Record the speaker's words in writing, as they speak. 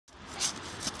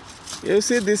You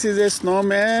see, this is a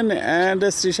snowman, and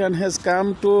Shreeshan has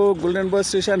come to, Golden Boy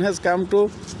Shreeshan has come to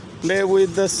play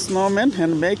with the snowman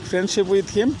and make friendship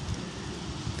with him.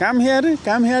 Come here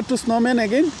to snowman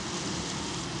again.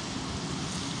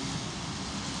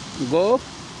 Go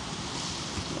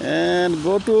and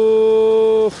go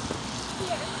to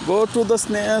the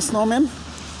snowman.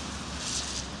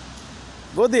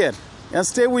 Go there and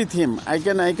stay with him. I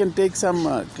can take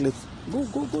some clips. Go.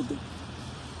 Go.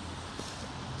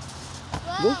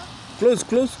 Close.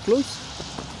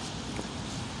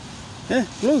 Hey,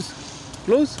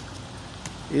 close.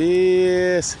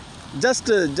 Yes. Just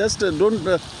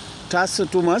don't touch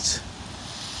too much.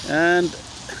 And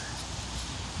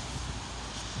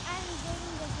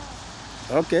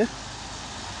okay.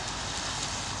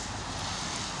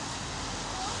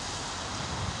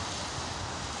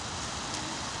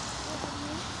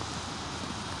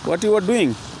 What you are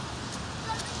doing?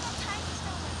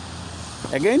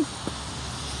 Again?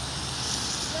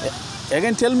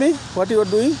 Again, tell me what you are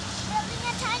doing.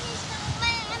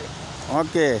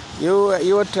 Okay,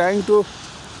 you are trying to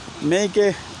make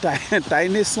a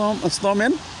tiny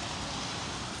snowman.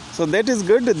 So that is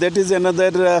good. That is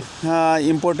another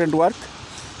important work.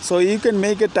 So you can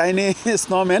make a tiny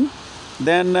snowman,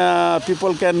 then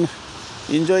people can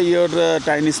enjoy your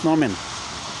tiny snowman.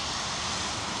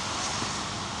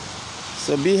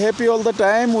 So be happy all the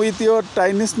time with your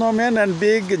tiny snowman, and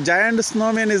big giant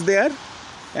snowman is there,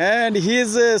 and he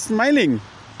is smiling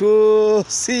to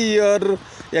see your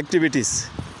activities.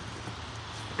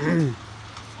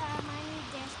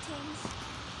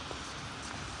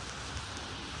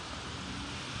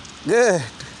 Good.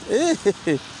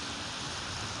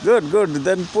 Good.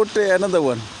 Then put another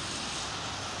one.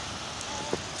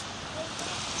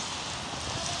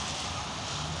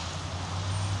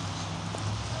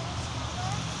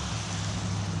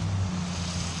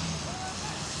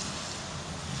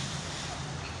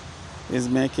 Is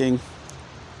making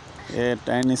a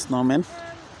tiny snowman.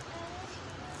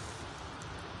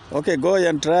 Okay, go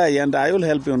and try, and I will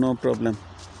help you, no problem.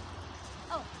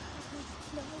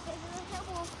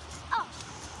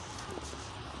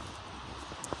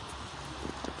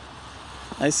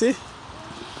 I see.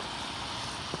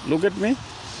 Look at me. Do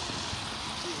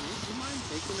you mind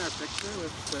taking a picture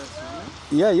with the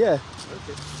snowman? Yeah.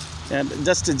 Okay. And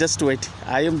just wait.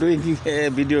 I am doing a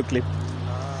video clip.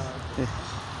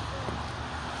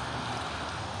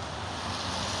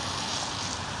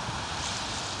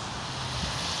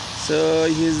 So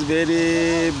he is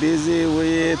very busy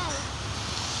with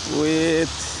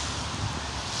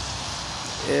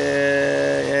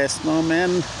a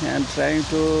snowman and trying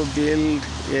to build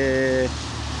a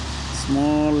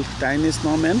small tiny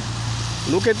snowman.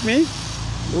 Look at me.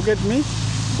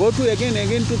 Go to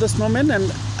again to the snowman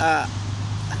and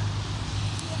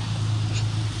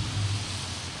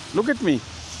look at me.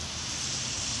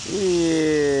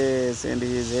 Yes, and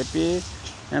he is happy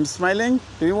and smiling.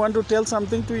 Do you want to tell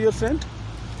something to your friend?